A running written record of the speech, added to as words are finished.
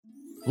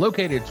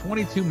Located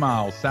 22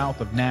 miles south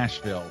of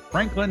Nashville,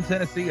 Franklin,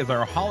 Tennessee is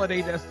our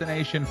holiday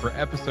destination for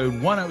episode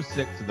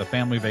 106 of The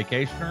Family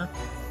Vacationer,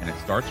 and it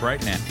starts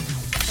right now.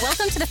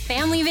 Welcome to The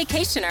Family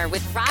Vacationer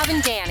with Rob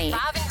and Danny.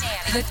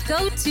 The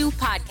go-to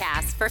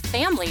podcast for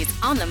families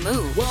on the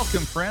move.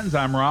 Welcome, friends.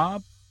 I'm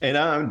Rob. And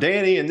I'm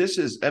Danny, and this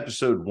is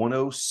episode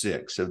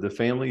 106 of The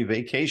Family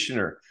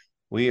Vacationer.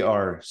 We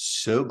are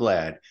so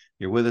glad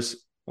you're with us,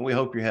 and we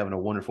hope you're having a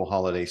wonderful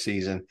holiday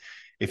season.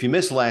 If you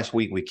missed last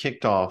week, we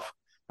kicked off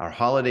our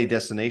holiday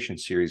destination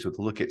series with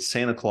a look at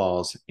Santa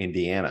Claus,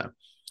 Indiana.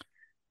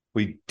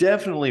 We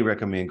definitely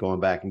recommend going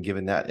back and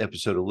giving that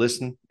episode a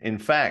listen. In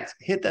fact,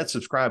 hit that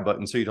subscribe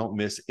button so you don't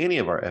miss any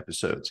of our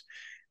episodes.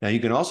 Now, you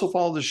can also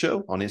follow the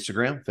show on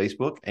Instagram,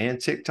 Facebook,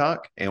 and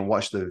TikTok, and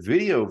watch the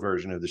video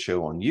version of the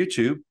show on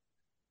YouTube,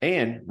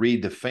 and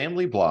read the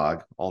family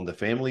blog on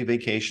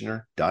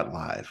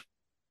thefamilyvacationer.live.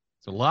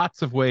 So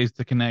lots of ways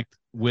to connect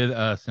with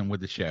us and with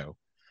the show.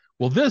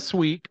 Well, this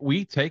week,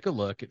 we take a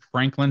look at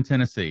Franklin,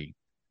 Tennessee.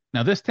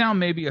 Now, this town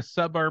may be a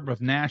suburb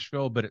of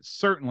Nashville, but it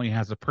certainly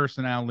has a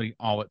personality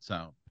all its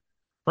own.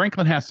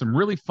 Franklin has some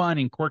really fun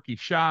and quirky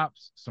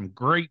shops, some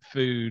great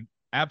food,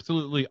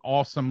 absolutely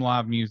awesome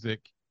live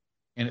music,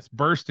 and it's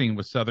bursting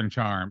with Southern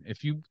charm.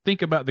 If you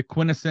think about the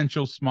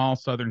quintessential small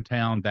Southern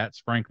town, that's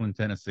Franklin,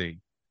 Tennessee.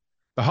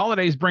 The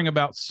holidays bring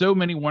about so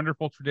many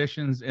wonderful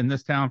traditions in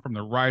this town, from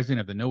the rising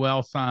of the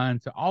Noel sign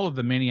to all of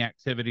the many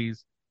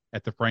activities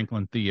at the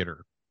Franklin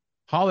Theater.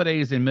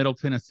 Holidays in Middle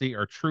Tennessee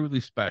are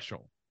truly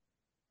special.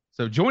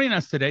 So joining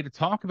us today to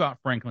talk about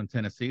Franklin,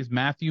 Tennessee is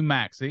Matthew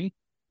Maxey.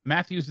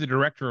 Matthew is the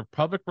Director of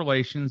Public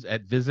Relations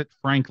at Visit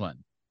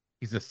Franklin.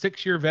 He's a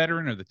 6-year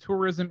veteran of the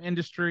tourism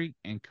industry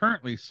and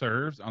currently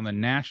serves on the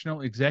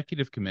National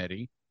Executive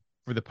Committee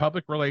for the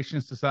Public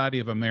Relations Society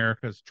of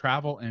America's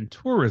Travel and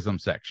Tourism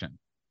section.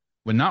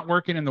 When not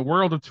working in the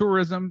world of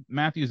tourism,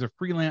 Matthew is a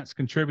freelance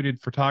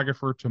contributed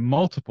photographer to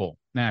multiple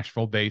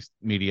Nashville-based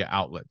media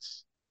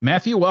outlets.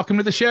 Matthew, welcome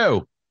to the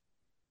show.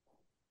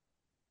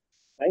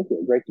 Thank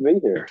you. Great to be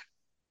here.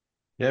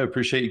 Yeah,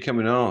 appreciate you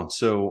coming on.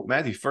 So,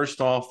 Matthew,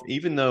 first off,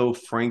 even though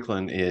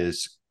Franklin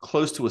is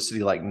close to a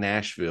city like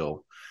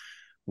Nashville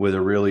with a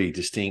really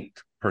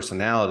distinct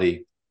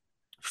personality,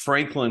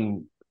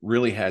 Franklin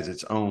really has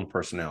its own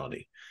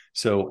personality.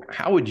 So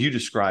how would you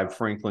describe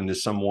Franklin to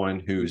someone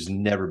who's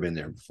never been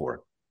there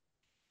before?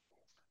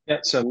 Yeah,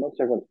 so most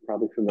everyone's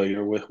probably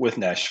familiar with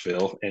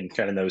Nashville and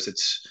kind of knows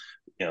it's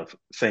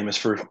famous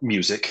for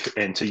music.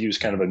 And to use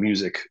kind of a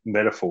music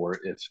metaphor,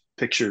 if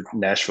picture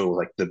Nashville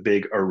like the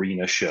big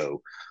arena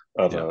show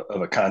of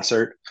a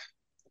concert,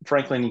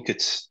 Franklin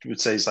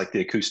would say is like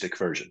the acoustic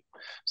version.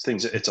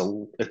 It's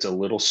a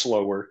little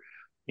slower.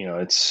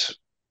 It's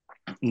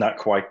not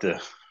quite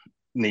the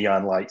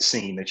neon light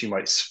scene that you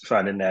might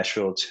find in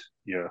Nashville.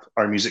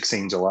 Our music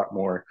scene's a lot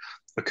more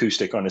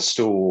acoustic on a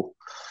stool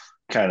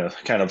kind of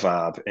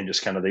vibe, and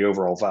just kind of the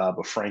overall vibe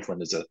of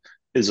Franklin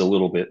is a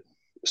little bit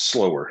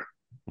slower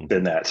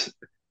than that,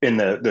 in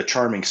the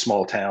charming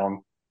small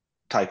town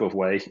type of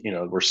way.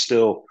 We're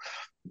still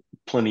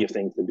plenty of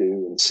things to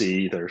do and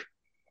see. There's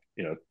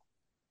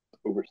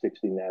over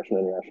 60 national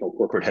and international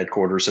corporate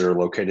headquarters that are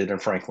located in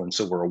Franklin,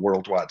 so we're a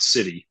worldwide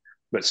city,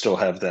 but still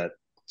have that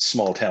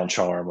small town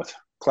charm with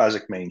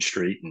classic Main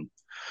Street, and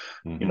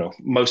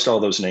most all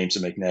those names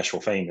that make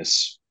Nashville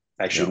famous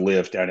actually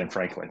live down in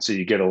Franklin. So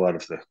you get a lot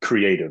of the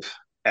creative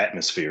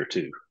atmosphere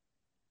too.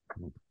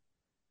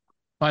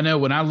 I know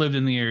when I lived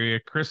in the area,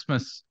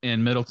 Christmas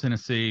in Middle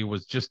Tennessee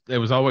it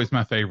was always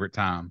my favorite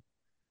time.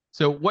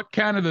 So what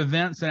kind of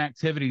events and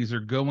activities are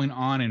going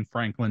on in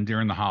Franklin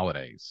during the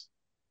holidays?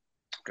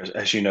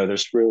 As you know,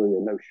 there's really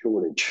no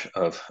shortage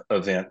of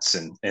events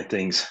and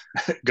things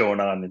going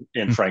on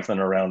in Franklin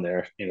around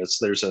there.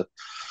 There's a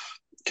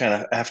kind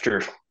of,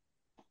 after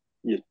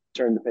you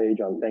turn the page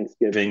on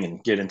Thanksgiving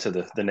and get into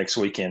the next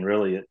weekend,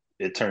 really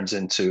it turns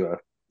into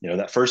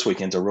that first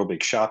weekend's a real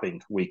big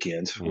shopping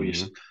weekend.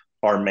 Mm-hmm.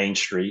 Our Main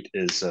Street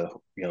is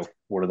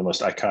one of the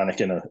most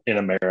iconic in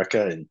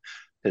America, and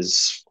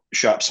his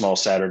Shop Small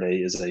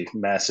Saturday is a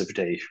massive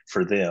day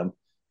for them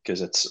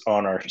because it's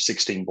on our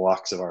 16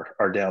 blocks of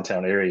our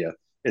downtown area.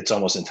 It's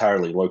almost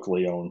entirely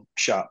locally owned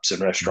shops and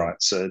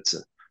restaurants. So it's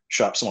a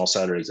Shop Small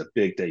Saturday is a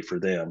big day for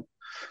them.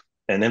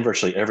 And then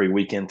virtually every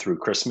weekend through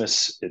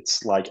Christmas,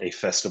 it's like a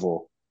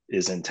festival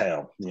is in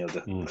town.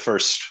 The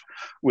first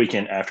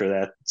weekend after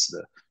that, it's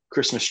the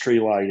Christmas tree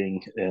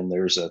lighting, and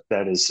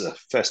that is a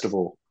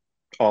festival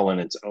all in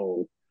its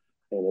own.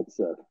 And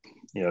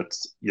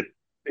it's you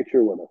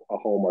picture what a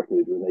Hallmark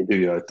movie when they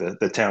do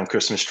the town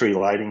Christmas tree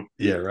lighting.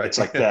 Yeah, right. It's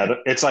like that.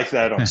 It's like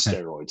that on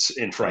steroids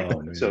in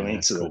Franklin. Oh, so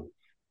cool.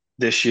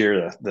 This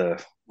year,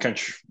 the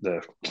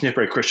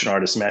contemporary Christian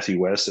artist Matthew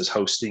West is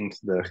hosting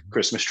the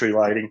Christmas tree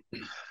lighting.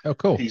 Oh,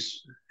 cool.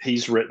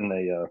 He's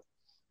written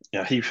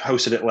he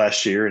hosted it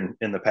last year, and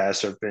in the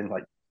past have been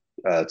like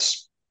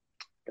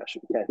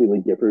Kathy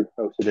Lee Gifford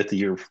hosted it the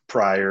year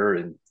prior,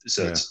 and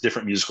so it's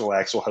different musical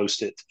acts will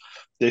host it.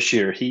 This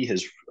year,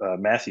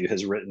 Matthew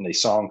has written a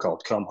song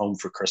called "Come Home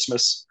for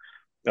Christmas"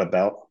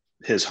 about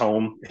his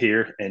home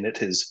here, and it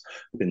has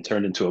been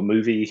turned into a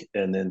movie.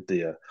 And then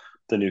the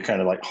new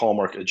kind of like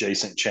Hallmark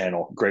adjacent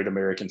channel, Great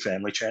American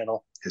Family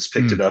Channel, has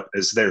picked it up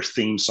as their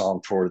theme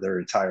song for their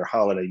entire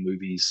holiday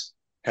movies,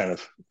 kind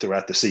of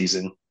throughout the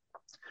season.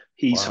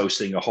 He's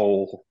hosting a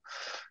whole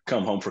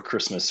Come Home for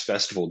Christmas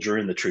festival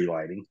during the tree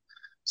lighting,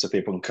 so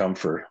people can come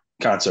for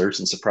concerts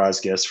and surprise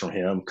guests from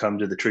him, come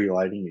to the tree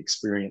lighting,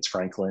 experience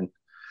Franklin.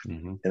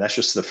 And that's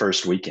just the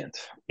first weekend.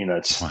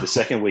 It's the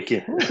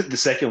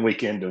second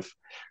weekend of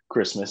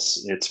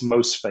Christmas. It's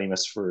most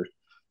famous for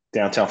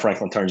Downtown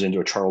Franklin turns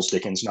into a Charles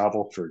Dickens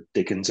novel for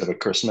Dickens of a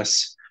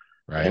Christmas.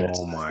 Right.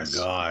 Oh my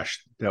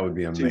gosh, that would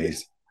be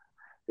amazing.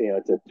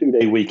 It's a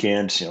 2-day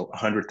weekend.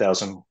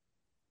 100,000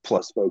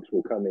 plus folks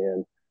will come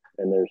in,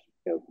 and there's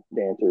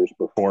dancers,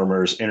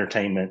 performers,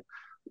 entertainment,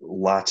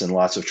 lots and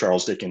lots of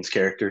Charles Dickens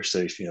characters. So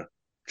if you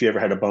ever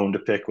had a bone to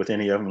pick with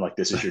any of them, like,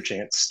 this is your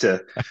chance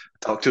to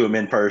talk to them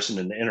in person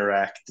and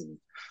interact, and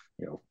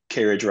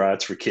carriage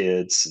rides for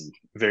kids, and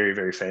very,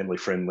 very family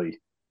friendly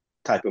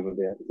type of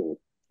event. And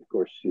of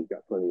course, you've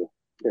got plenty of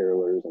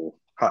carolers and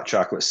hot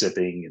chocolate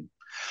sipping and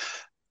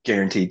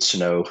guaranteed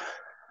snow.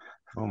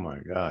 Oh my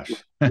gosh.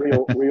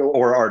 Real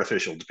or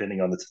artificial, depending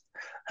on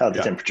how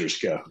the temperatures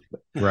go.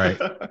 Right.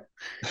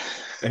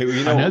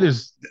 Hey, I know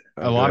there's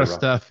a lot of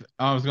stuff.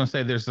 I was going to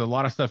say there's a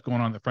lot of stuff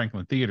going on at the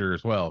Franklin Theater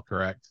as well,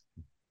 correct?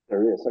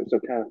 There is. So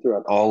kind of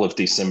throughout all of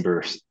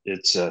December,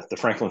 it's the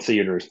Franklin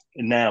Theater.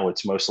 Now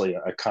it's mostly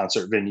a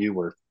concert venue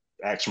where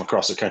acts from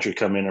across the country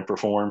come in and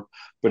perform.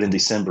 But in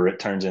December, it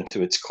turns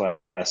into its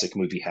classic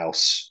movie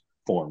house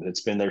form.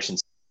 It's been there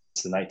since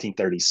the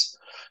 1930s.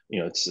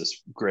 It's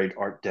this great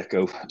Art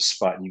Deco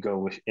spot. And you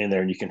go in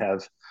there and you can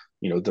have,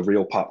 the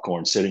real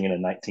popcorn sitting in a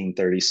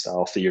 1930s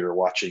style theater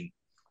watching,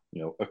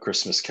 A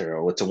Christmas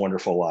Carol, It's a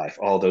Wonderful Life,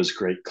 all those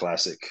great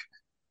classic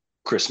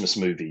Christmas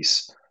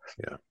movies.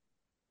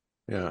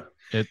 Yeah.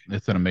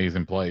 It's an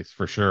amazing place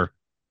for sure.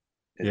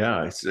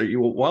 Yeah. So a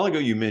while ago,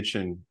 you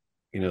mentioned,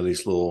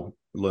 these little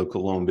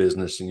local owned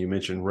business, and you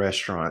mentioned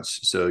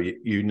restaurants. So, if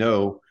you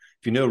know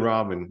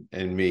Rob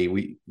and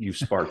me, you've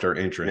sparked our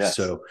interest. Yes.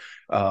 So,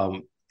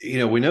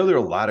 we know there are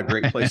a lot of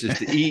great places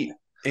to eat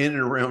in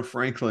and around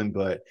Franklin,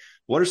 but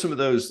what are some of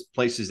those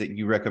places that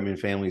you recommend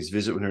families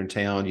visit when they're in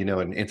town,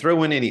 and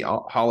throw in any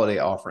holiday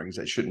offerings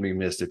that shouldn't be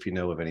missed if you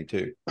know of any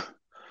too?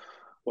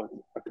 Well,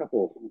 a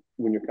couple,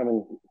 when you're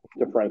coming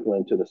to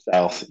Franklin to the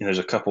south, there's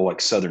a couple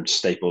like Southern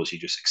staples you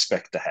just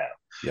expect to have.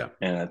 Yeah.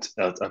 And it's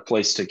a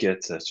place to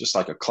get just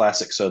like a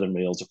classic Southern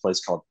meal. It's a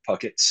place called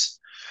Puckett's.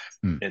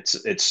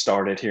 It's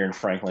started here in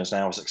Franklin.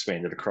 Now it's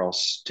expanded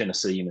across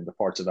Tennessee and into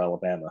parts of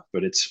Alabama,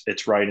 but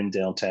it's right in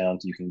downtown.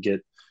 You can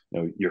get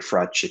your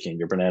fried chicken,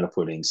 your banana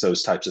puddings,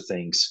 those types of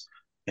things.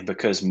 And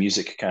because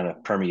music kind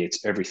of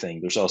permeates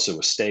everything, there's also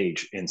a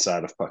stage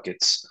inside of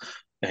Puckett's,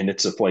 and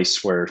it's a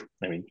place where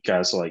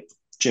guys like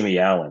Jimmy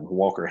Allen,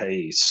 Walker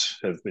Hayes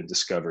have been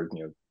discovered.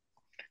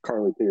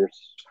 Carly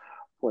Pierce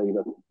played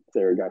up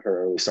there, got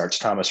her early starts.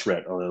 Thomas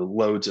Rhett,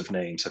 loads of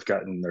names have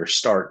gotten their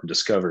start and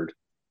discovered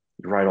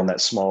right on that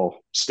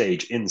small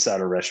stage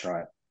inside a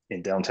restaurant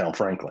in downtown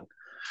Franklin.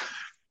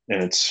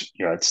 And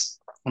I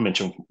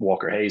mentioned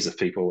Walker Hayes. If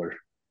people are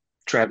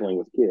traveling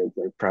with kids,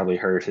 they've probably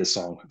heard his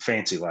song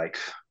Fancy Like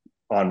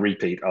on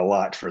repeat a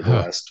lot for the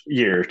last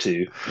year or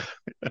two.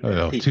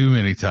 Too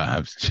many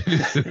times.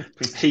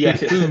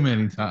 Too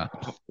many times.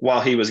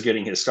 While he was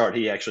getting his start,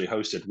 he actually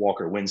hosted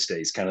Walker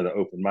Wednesdays, kind of the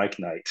open mic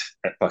night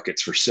at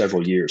Puckett's, for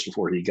several years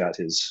before he got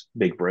his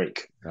big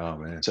break. Oh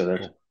man! So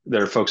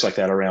there are folks like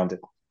that around at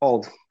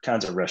all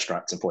kinds of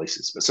restaurants and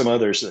places, but some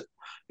others that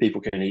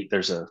people can eat.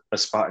 There's a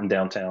spot in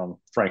downtown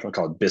Franklin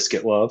called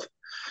Biscuit Love,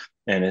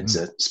 and it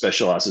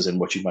specializes in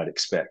what you might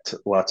expect.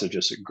 Lots of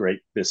just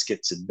great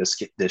biscuits and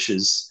biscuit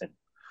dishes. And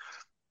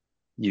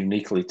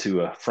uniquely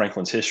to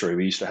Franklin's history,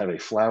 we used to have a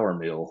flour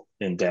mill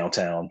in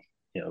downtown,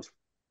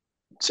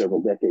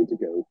 several decades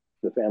ago.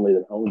 The family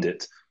that owned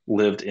it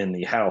lived in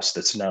the house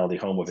that's now the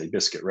home of a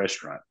biscuit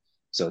restaurant.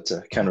 So it's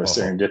a kind of a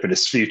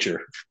serendipitous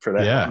future for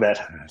that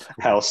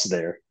house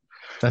there.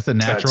 That's a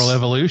natural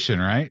evolution,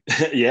 right?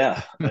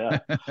 Yeah.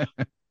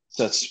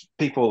 So it's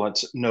people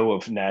that know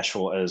of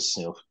Nashville as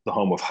the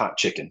home of hot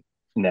chicken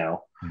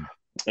now.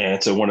 And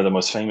it's one of the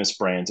most famous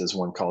brands is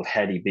one called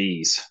Hattie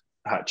B's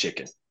hot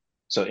chicken.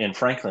 So in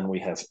Franklin, we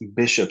have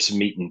Bishop's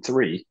Meat and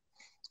Three,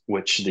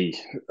 which the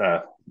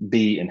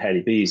B in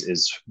Hattie B's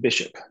is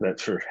Bishop.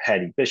 That's for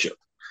Hattie Bishop.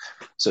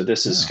 So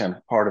this is kind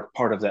of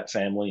part of that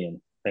family and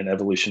an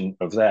evolution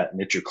of that.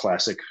 And it's your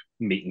classic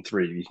meat and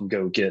three. You can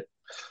go get,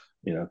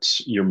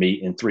 it's your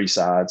meat in three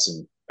sides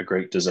and a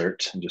great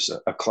dessert and just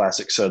a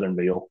classic Southern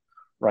meal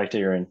right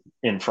there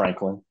in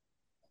Franklin.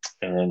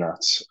 And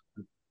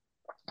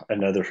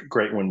another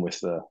great one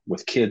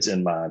with kids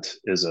in mind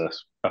is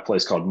a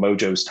place called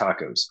Mojo's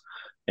Tacos.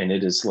 And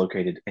it is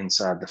located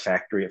inside the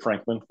factory at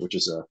Franklin, which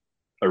is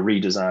a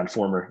redesigned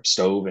former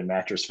stove and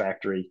mattress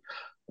factory.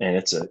 And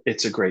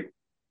it's a great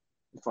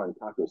fun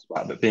taco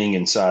spot. But being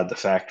inside the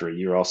factory,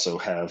 you also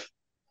have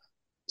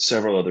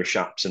several other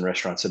shops and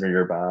restaurants that are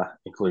nearby,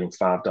 including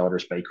Five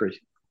Daughters Bakery.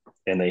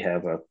 And they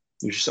have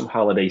usually some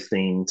holiday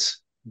themed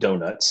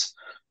donuts,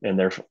 and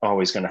they're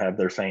always going to have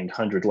their famed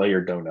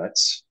 100-layer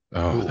donuts.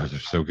 Oh, those are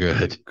so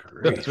good.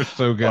 Those are Great.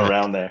 so good.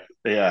 Around there.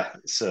 Yeah.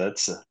 So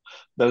it's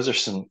those are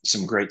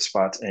some great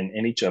spots,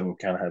 and each of them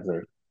kind of have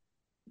their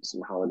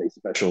some holiday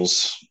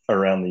specials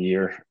around the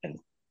year. And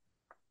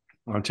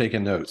I'm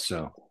taking notes,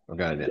 so I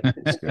got it.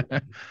 It's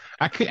good.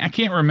 I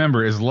can't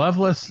remember. Is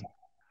Loveless,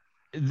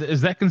 is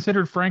that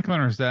considered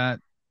Franklin or is that?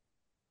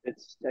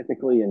 it's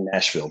technically in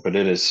Nashville, but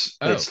it's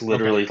Okay.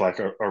 literally like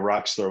a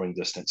rock's throwing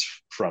distance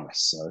from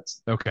us. So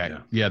it's Okay.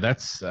 Yeah. Yeah,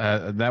 that's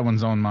that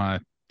one's on my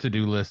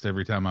to-do list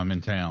every time I'm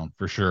in town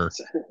for sure.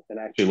 and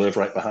I actually live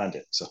right behind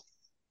it. So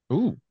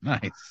Ooh,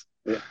 nice.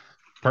 yeah.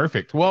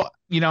 Perfect. Well,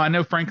 I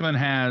know Franklin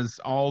has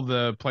all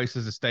the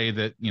places to stay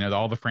that,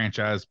 all the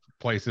franchise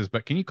places,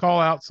 but can you call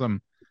out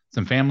some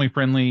family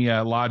friendly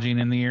lodging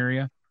in the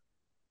area?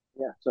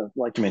 Yeah. So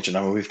like you mentioned,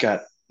 I mean, we've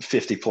got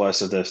 50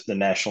 plus of the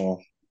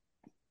national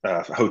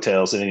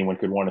hotels that anyone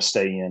could want to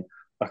stay in.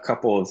 A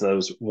couple of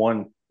those,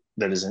 one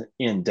that is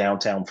in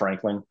downtown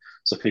Franklin,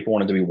 so people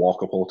wanted to be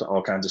walkable to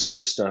all kinds of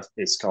stuff.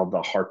 It's called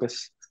the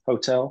Harpeth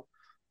Hotel.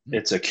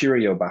 It's a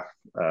Curio by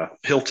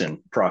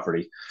Hilton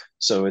property,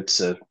 so it's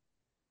a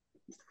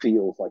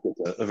feels like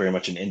it's a very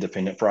much an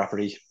independent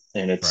property,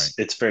 and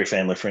it's very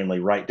family friendly,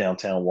 right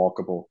downtown,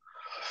 walkable.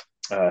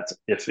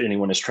 If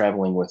anyone is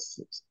traveling with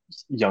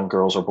young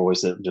girls or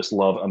boys that just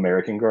love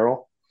American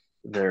Girl,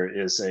 there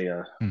is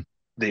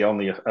the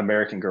only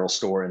American Girl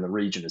store in the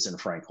region is in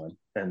Franklin,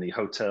 and the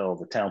hotel,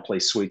 the Town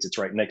Place Suites, it's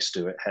right next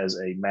to it, has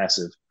a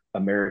massive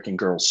American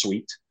Girl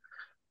suite.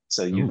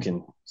 So you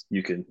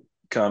can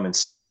come and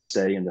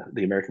stay in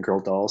the American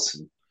Girl dolls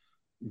and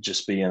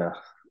just be in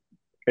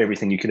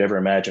everything you could ever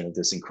imagine with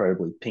this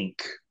incredibly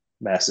pink,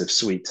 massive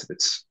suite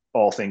that's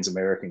all things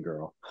American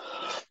Girl.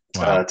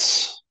 Wow.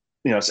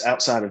 It's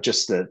outside of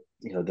just the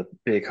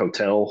big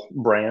hotel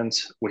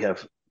brands. We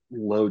have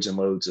loads and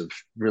loads of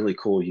really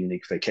cool,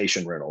 unique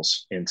vacation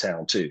rentals in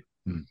town too.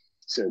 Hmm.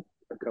 So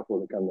a couple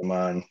that come to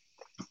mind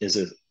is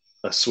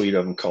a suite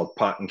of them called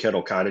Pot and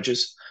Kettle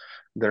Cottages.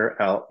 They're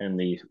out in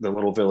the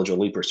little village of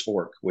Leapers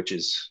Fork, which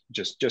is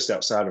just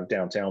outside of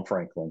downtown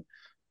Franklin,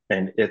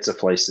 and it's a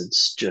place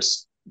that's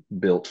just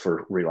built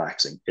for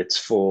relaxing. It's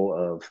full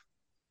of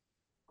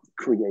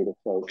creative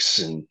folks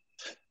and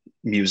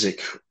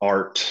music,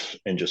 art,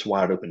 and just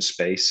wide open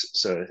space.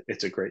 So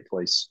it's a great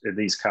place.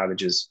 These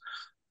cottages,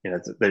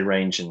 they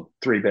range in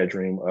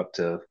 3-bedroom up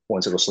to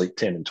ones that'll sleep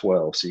 10 and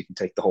 12. So you can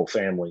take the whole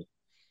family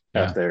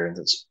out there, and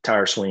it's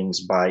tire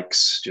swings,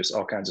 bikes, just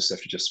all kinds of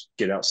stuff to just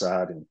get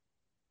outside and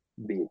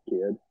be a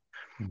kid.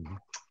 Mm-hmm.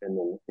 And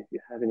then if you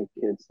have any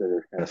kids that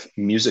are kind of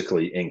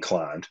musically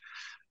inclined,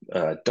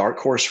 Dark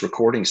Horse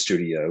Recording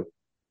Studio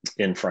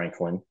in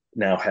Franklin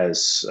now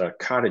has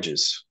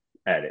cottages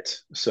at it.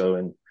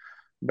 So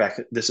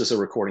this is a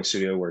recording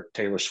studio where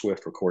Taylor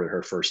Swift recorded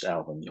her first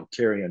album.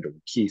 Carrie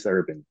Underwood, Keith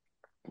Urban,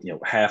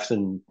 half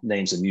the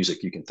names of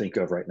music you can think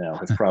of right now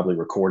have probably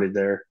recorded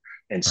there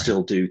and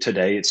still do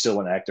today. It's still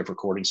an active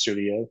recording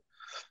studio.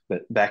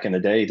 But back in the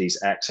day,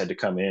 these acts had to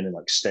come in and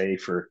stay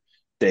for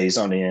days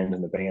on end,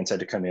 and the bands had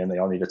to come in. They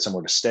all needed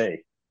somewhere to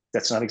stay.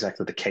 That's not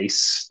exactly the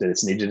case that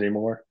it's needed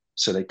anymore.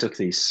 So they took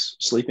these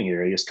sleeping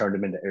areas, turned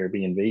them into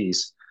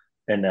Airbnbs,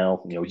 and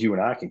now you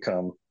and I can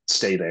come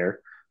stay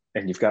there,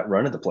 and you've got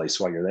run of the place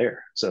while you're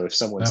there. So if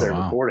someone's there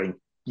recording,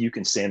 you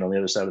can stand on the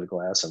other side of the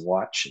glass and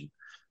watch, and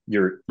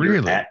you're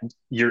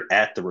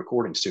at the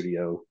recording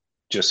studio,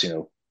 just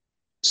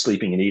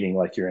sleeping and eating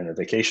like you're in a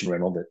vacation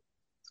rental. But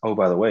oh,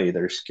 by the way,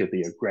 there's could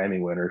be a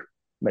Grammy winner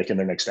making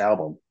their next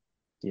album.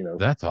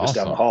 That's just awesome.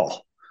 down the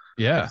hall.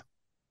 Yeah.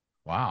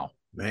 Wow.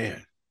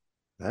 Man,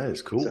 that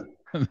is cool.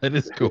 So, that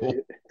is cool.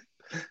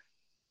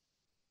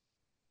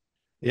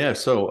 Yeah.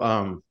 So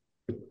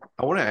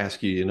I want to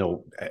ask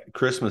you,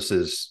 Christmas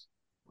is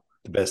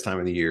the best time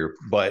of the year,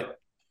 but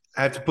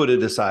I have to put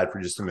it aside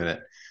for just a minute.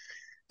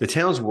 The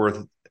town's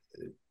worth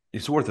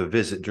a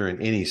visit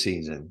during any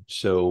season.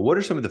 So what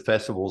are some of the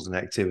festivals and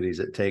activities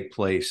that take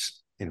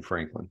place in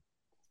Franklin?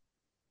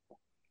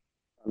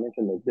 I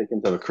mentioned the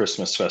Dickens of a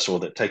Christmas festival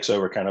that takes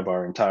over kind of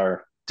our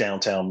entire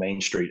downtown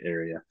Main Street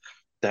area.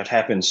 That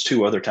happens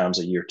 2 other times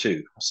a year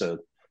too. So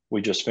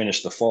we just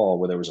finished the fall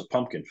where there was a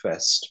pumpkin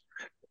fest.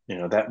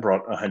 That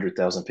brought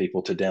 100,000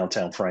 people to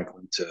downtown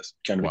Franklin to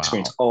kind of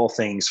experience all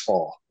things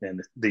fall.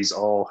 And these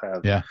all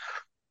have, and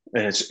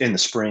it's in the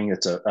spring,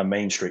 it's a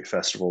Main Street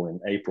festival in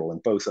April,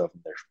 and both of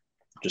them, they're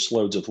just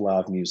loads of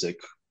live music,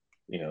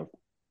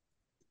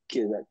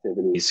 kid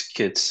activities,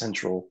 kid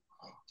central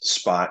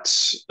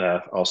spots,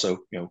 also,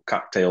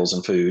 cocktails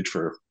and food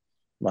for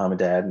mom and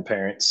dad and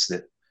parents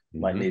that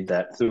might need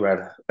that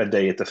throughout a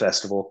day at the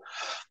festival.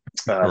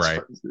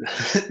 Right.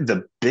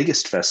 The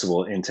biggest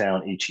festival in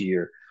town each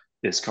year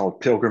is called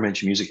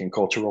Pilgrimage Music and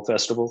Cultural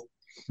Festival.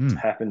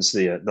 Happens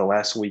the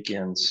last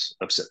weekends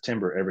of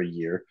September every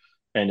year,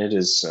 and it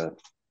is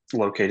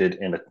located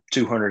in a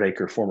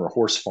 200-acre former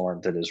horse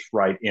farm that is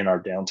right in our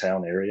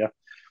downtown area,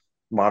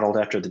 modeled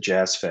after the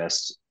Jazz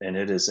Fest. And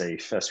it is a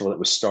festival that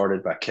was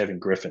started by Kevin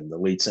Griffin, the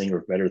lead singer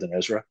of Better Than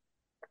Ezra.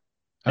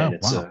 And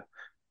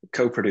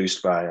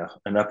co-produced by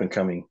an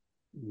up-and-coming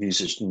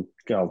musician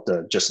called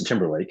Justin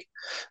Timberlake.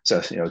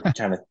 So,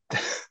 kind of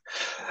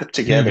New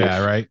together.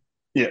 guy, right?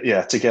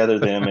 Yeah, together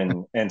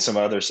them and some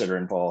others that are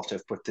involved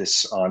have put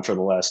this on for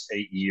the last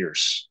 8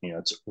 years.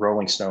 It's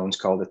Rolling Stones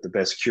called it the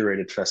best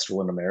curated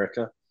festival in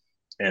America.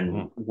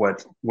 And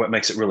what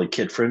makes it really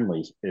kid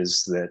friendly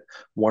is that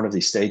one of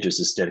these stages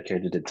is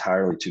dedicated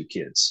entirely to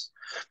kids.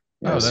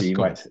 That's so you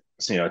cool. might,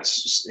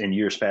 it's in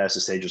years past,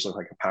 the stages look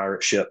like a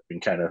pirate ship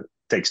and kind of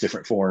takes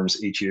different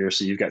forms each year.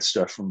 So you've got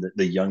stuff from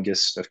the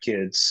youngest of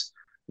kids,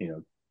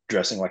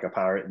 dressing like a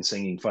pirate and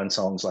singing fun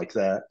songs like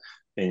that.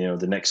 And,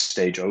 the next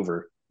stage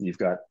over, you've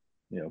got,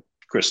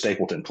 Chris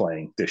Stapleton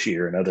playing this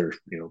year and other,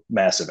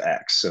 massive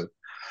acts. So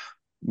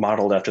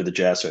modeled after the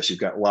Jazz Fest, you've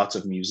got lots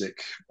of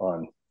music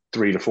on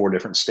 3 to 4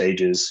 different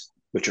stages,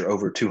 which are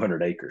over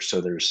 200 acres.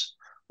 So there's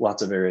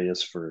lots of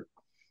areas for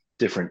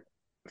different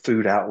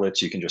food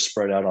outlets. You can just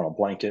spread out on a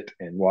blanket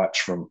and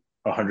watch from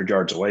 100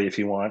 yards away if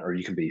you want, or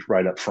you can be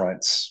right up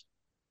front,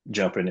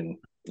 jumping and,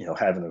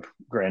 having a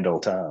grand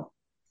old time.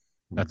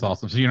 That's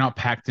awesome. So you're not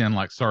packed in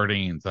like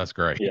sardines. That's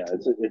great. Yeah.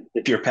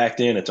 If you're packed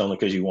in, it's only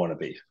because you want to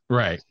be.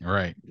 Right.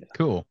 Yeah.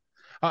 Cool.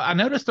 I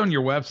noticed on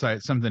your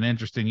website something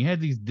interesting. You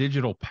had these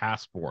digital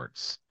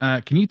passports.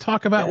 Can you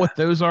talk about what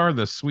those are?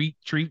 The Sweet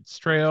Treats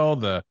Trail,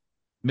 the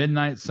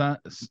Midnight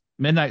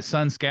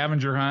Sun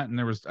Scavenger Hunt, and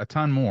there was a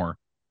ton more.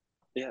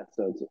 Yeah,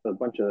 so it's a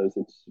bunch of those.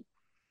 It's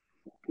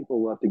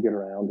people love to get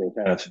around and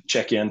kind of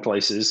check in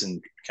places, and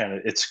kind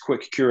of it's a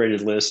quick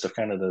curated list of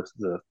kind of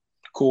the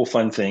cool,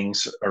 fun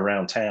things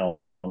around town.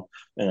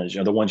 And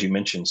the ones you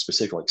mentioned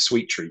specifically, like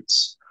Sweet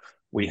Treats,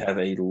 we have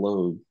a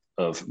load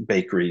of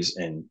bakeries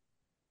and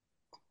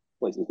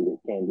places to get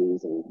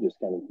candies and just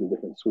kind of the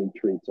different sweet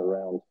treats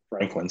around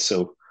Franklin.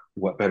 So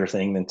what better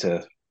thing than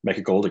to make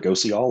a goal to go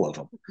see all of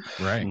them?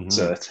 Right.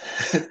 So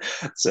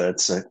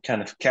it's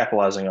kind of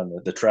capitalizing on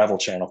the Travel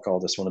Channel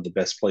called this one of the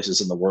best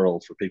places in the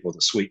world for people with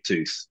a sweet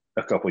tooth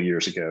a couple of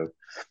years ago.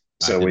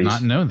 So I did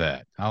not know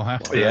that. I'll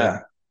have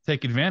to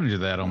take advantage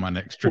of that on my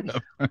next trip.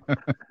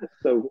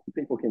 So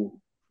people can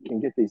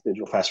get these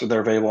digital passports.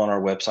 They're available on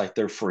our website.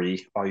 They're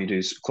free. All you do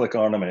is click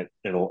on them and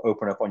it'll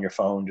open up on your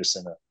phone just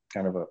in a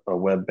kind of a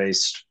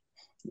web-based,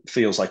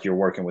 feels like you're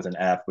working with an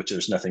app, which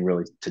there's nothing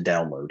really to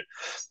download.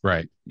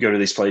 Right. Go to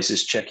these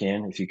places, check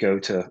in. If you go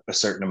to a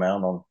certain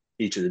amount on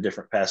each of the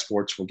different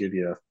passports, we'll give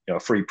you a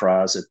free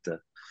prize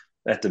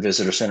at the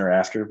visitor center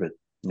after. But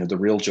the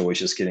real joy is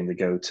just getting to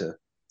go to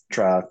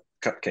try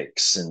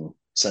cupcakes and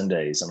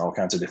sundaes and all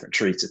kinds of different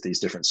treats at these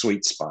different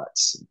sweet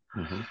spots.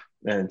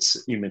 And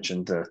you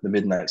mentioned the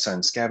Midnight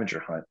Sun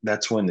Scavenger Hunt.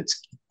 That's one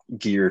that's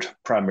geared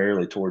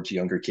primarily towards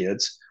younger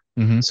kids.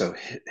 So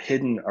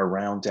hidden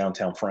around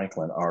downtown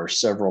Franklin are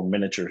several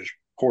miniature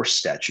horse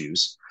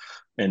statues,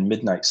 and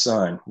Midnight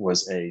Sun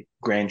was a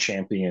grand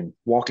champion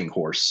walking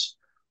horse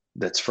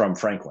that's from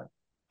Franklin.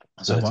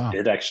 So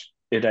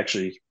it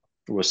actually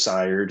was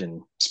sired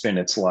and spent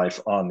its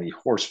life on the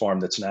horse farm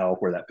that's now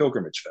where that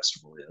pilgrimage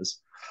festival is.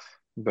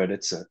 But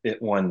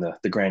it won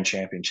the grand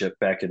championship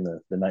back in the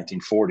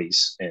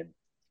 1940s, and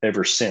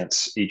ever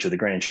since, each of the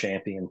grand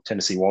champion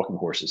Tennessee walking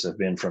horses have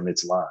been from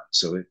its line.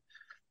 So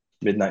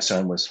Midnight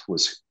Sun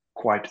was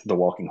quite the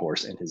walking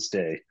horse in his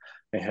day.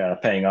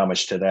 And paying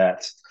homage to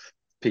that,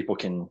 people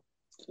can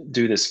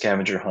do this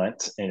scavenger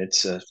hunt, and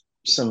it's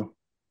some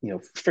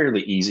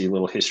fairly easy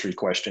little history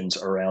questions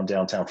around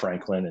downtown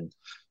Franklin,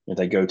 and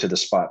they go to the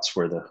spots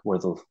where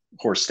the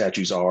horse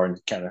statues are, and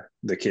kind of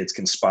the kids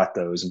can spot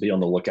those and be on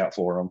the lookout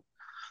for them.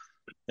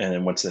 And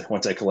then once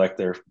they collect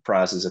their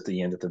prizes at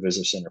the end at the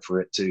visitor center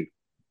for it too.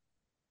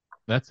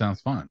 That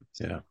sounds fun.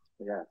 Yeah.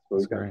 So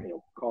we've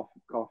got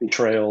coffee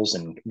trails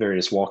and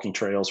various walking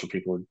trails for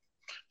people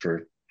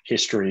for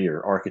history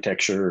or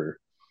architecture,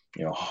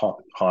 or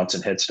haunts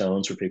and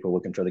headstones for people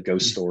looking for the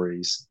ghost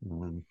stories.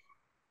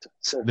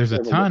 So there's a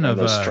ton of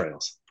those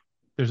trails.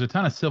 There's a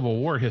ton of Civil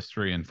War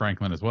history in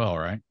Franklin as well,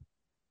 right?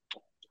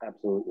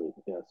 Absolutely,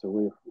 yeah.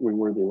 So we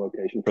were the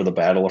location for the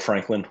Battle of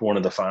Franklin, one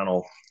of the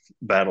final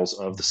battles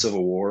of the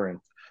Civil War, and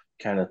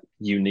kind of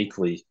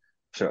uniquely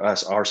for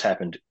us, ours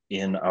happened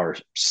in our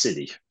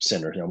city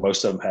center.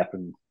 Most of them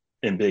happened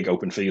in big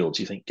open fields.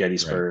 You think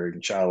Gettysburg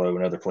and Shiloh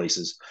and other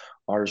places.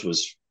 Ours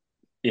was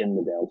in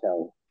the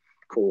downtown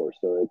core.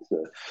 So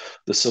it's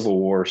the Civil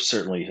War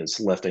certainly has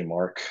left a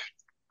mark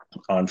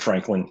on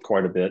Franklin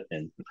quite a bit,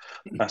 and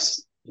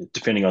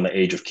depending on the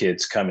age of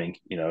kids coming,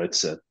 it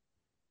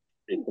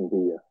can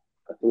be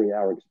a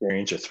 3-hour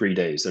experience or 3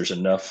 days. There's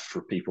enough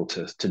for people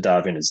to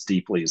dive in as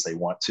deeply as they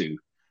want to.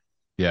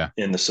 Yeah.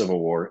 In the Civil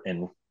War,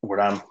 and what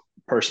I'm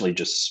personally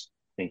just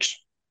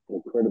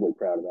incredibly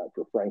proud about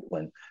for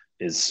Franklin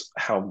is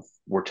how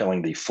we're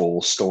telling the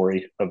full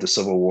story of the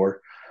Civil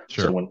War.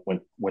 Sure. So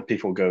when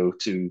people go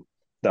to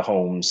the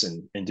homes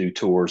and do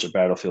tours or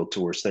battlefield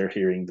tours, they're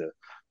hearing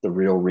the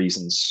real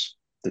reasons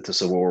that the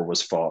Civil War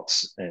was fought,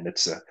 and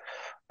it's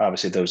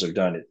obviously those are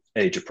done at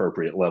age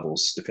appropriate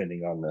levels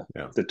depending on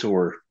the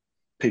tour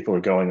people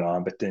are going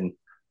on. But then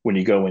when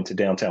you go into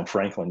downtown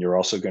Franklin, you're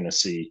also going to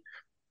see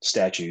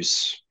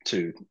statues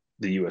to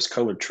the U.S.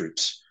 colored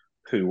troops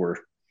who were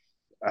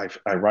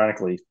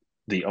ironically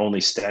the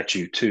only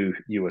statue to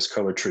U.S.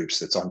 colored troops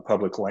that's on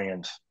public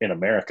land in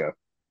America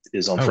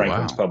is on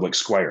Franklin's public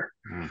square.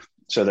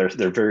 So there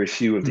are very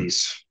few of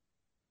these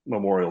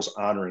memorials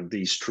honoring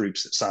these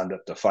troops that signed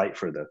up to fight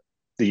for the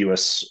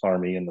U.S.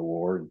 Army in the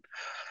war, and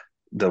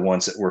the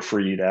ones that were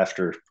freed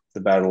after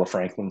the Battle of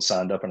Franklin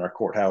signed up in our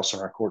courthouse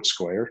and our court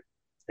square,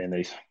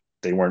 and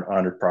they weren't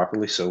honored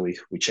properly, so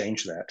we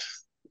changed that.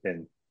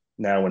 And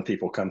now when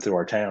people come through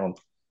our town,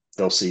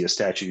 they'll see a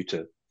statue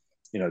to,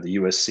 the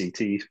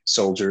USCT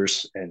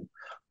soldiers and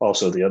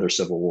also the other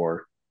Civil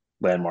War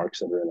landmarks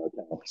that are in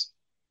our towns.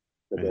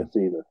 But they'll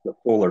see the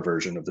fuller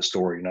version of the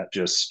story, not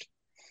just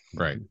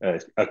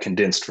a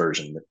condensed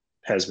version that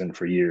has been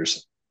for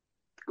years.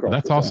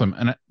 That's awesome.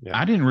 And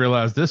I didn't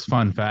realize this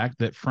fun fact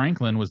that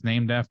Franklin was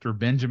named after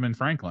Benjamin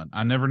Franklin.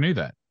 I never knew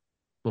that.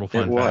 Little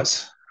fun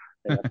fact.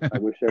 It was. I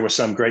wish there was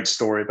some great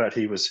story about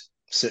he was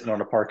sitting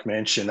on a park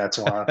bench and that's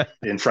why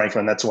in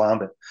Franklin, that's why.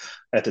 But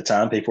at the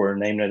time, people were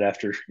naming it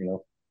after,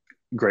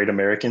 great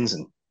Americans,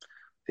 and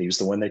he was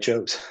the one they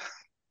chose.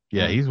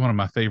 Yeah, he's one of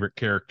my favorite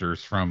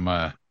characters from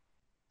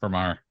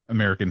our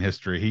American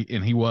history.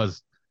 He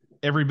was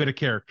every bit of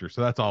character,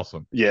 so that's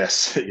awesome.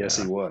 Yes, he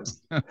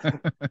was.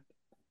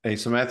 Hey,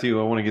 so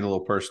Matthew, I want to get a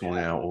little personal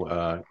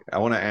now. I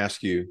want to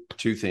ask you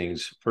two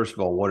things. First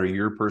of all, what are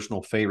your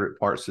personal favorite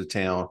parts of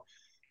town?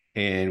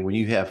 And when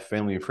you have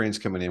family and friends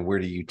coming in, where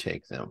do you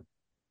take them?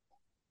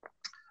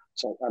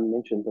 So I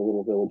mentioned the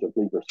little village of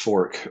Leapers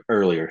Fork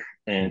earlier,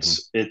 and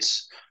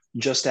it's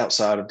just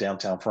outside of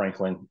downtown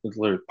Franklin.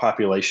 The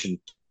population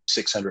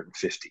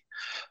 650,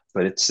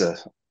 but it's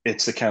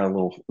the kind of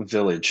little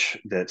village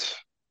that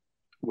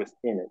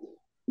within it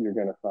you're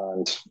going to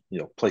find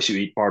place you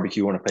eat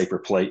barbecue on a paper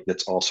plate.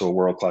 That's also a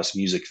world-class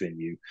music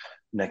venue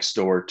next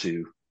door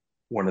to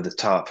one of the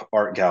top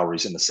art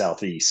galleries in the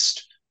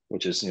Southeast,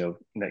 which is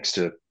next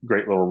to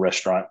great little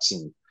restaurants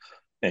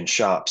and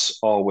shops,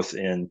 all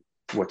within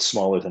what's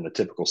smaller than a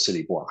typical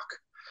city block.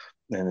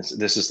 And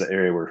this is the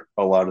area where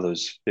a lot of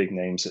those big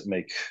names that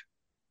make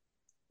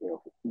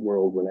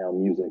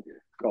world-renowned music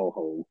call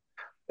home.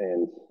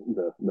 And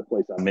the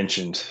place I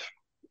mentioned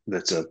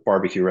that's a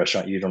barbecue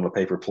restaurant you eat on a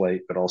paper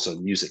plate, but also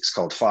music's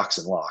called Fox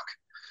and Lock.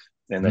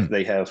 And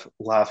they have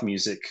live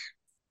music,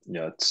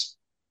 it's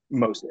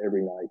most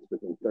every night, but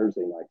then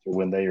Thursday nights are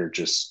when they're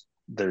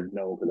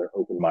known for their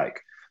open mic.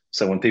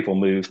 So when people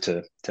move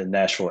to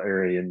Nashville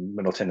area in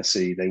Middle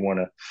Tennessee, they want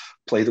to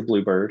play the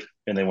Bluebird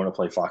and they want to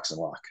play Fox and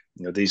Lock.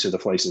 These are the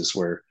places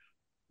where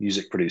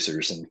music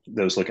producers and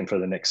those looking for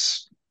the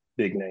next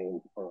big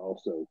name are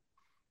also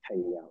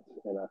hanging out.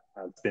 And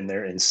I've been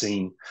there and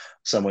seen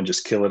someone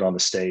just kill it on the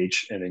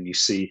stage. And then you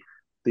see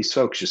these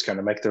folks just kind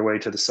of make their way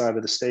to the side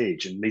of the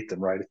stage and meet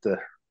them right at the,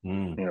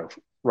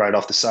 right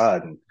off the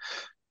side. And,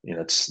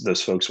 it's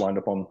those folks wind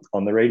up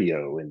on the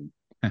radio and,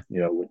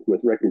 with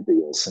record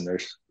deals. And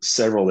there's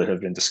several that have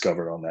been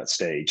discovered on that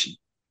stage.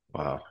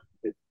 Wow.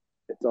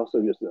 It's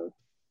also just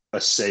a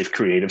safe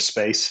creative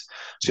space.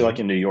 So like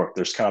in New York,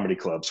 there's comedy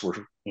clubs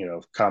where,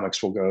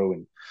 comics will go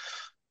and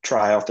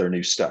try out their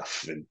new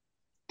stuff, and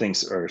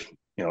things are,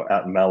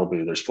 out in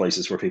Malibu, there's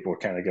places where people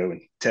kind of go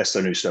and test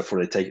their new stuff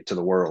where they take it to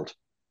the world.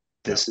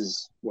 This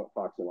is what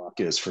Fox and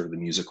Lock is for the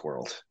music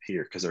world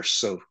here. Cause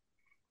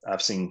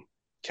I've seen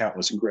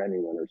countless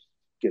Grammy winners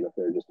get up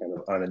there just kind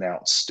of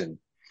unannounced and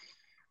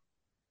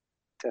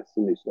test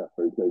some new stuff.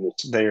 Or they're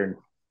just there and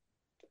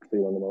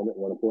feeling the moment,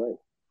 want to play.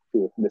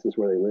 This is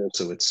where they live.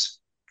 So it's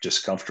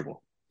just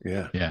comfortable.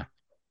 Yeah. Yeah.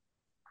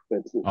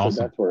 Awesome.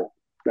 So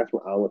that's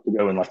where I love to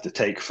go and like to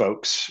take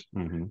folks.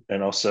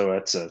 And also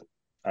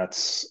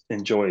that's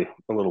enjoy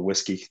a little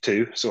whiskey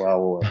too. So I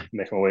will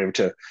make my way over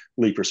to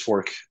Leapers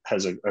Fork.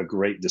 Has a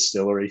great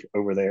distillery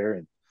over there,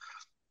 and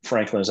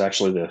Franklin is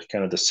actually the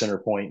kind of the center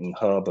point and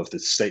hub of the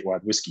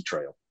statewide whiskey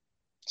trail.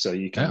 So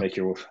you can make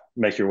your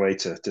way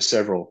to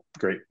several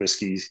great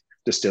whiskey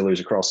distilleries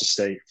across the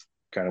state,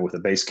 kind of with a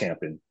base camp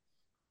in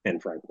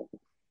Franklin.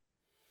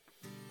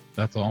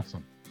 That's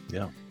awesome.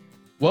 Yeah.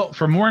 Well,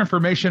 for more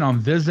information on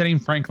visiting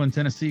Franklin,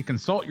 Tennessee,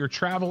 consult your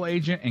travel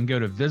agent and go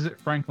to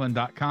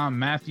visitfranklin.com.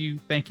 Matthew,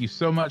 thank you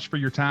so much for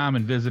your time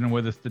and visiting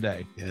with us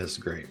today. Yeah, that's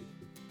great.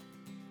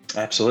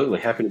 Absolutely.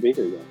 Happy to be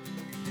here, guys.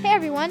 Hey,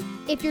 everyone.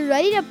 If you're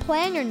ready to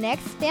plan your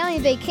next family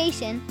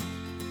vacation,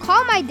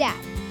 call my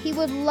dad. He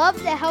would love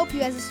to help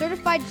you as a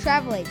certified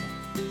travel agent.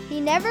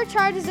 He never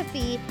charges a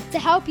fee to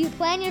help you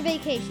plan your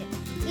vacation.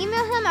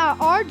 Email him at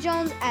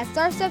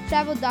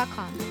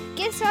rjones@starsteptravel.com.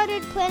 Get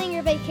started planning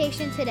your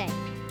vacation today.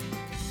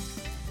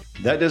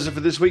 That does it for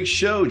this week's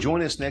show.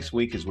 Join us next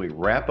week as we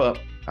wrap up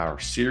our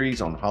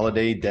series on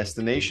holiday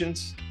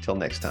destinations. Till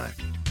next time.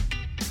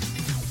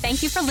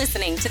 Thank you for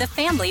listening to The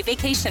Family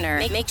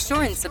Vacationer. Make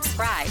sure and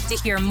subscribe to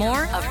hear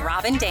more of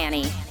Rob and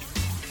Danny.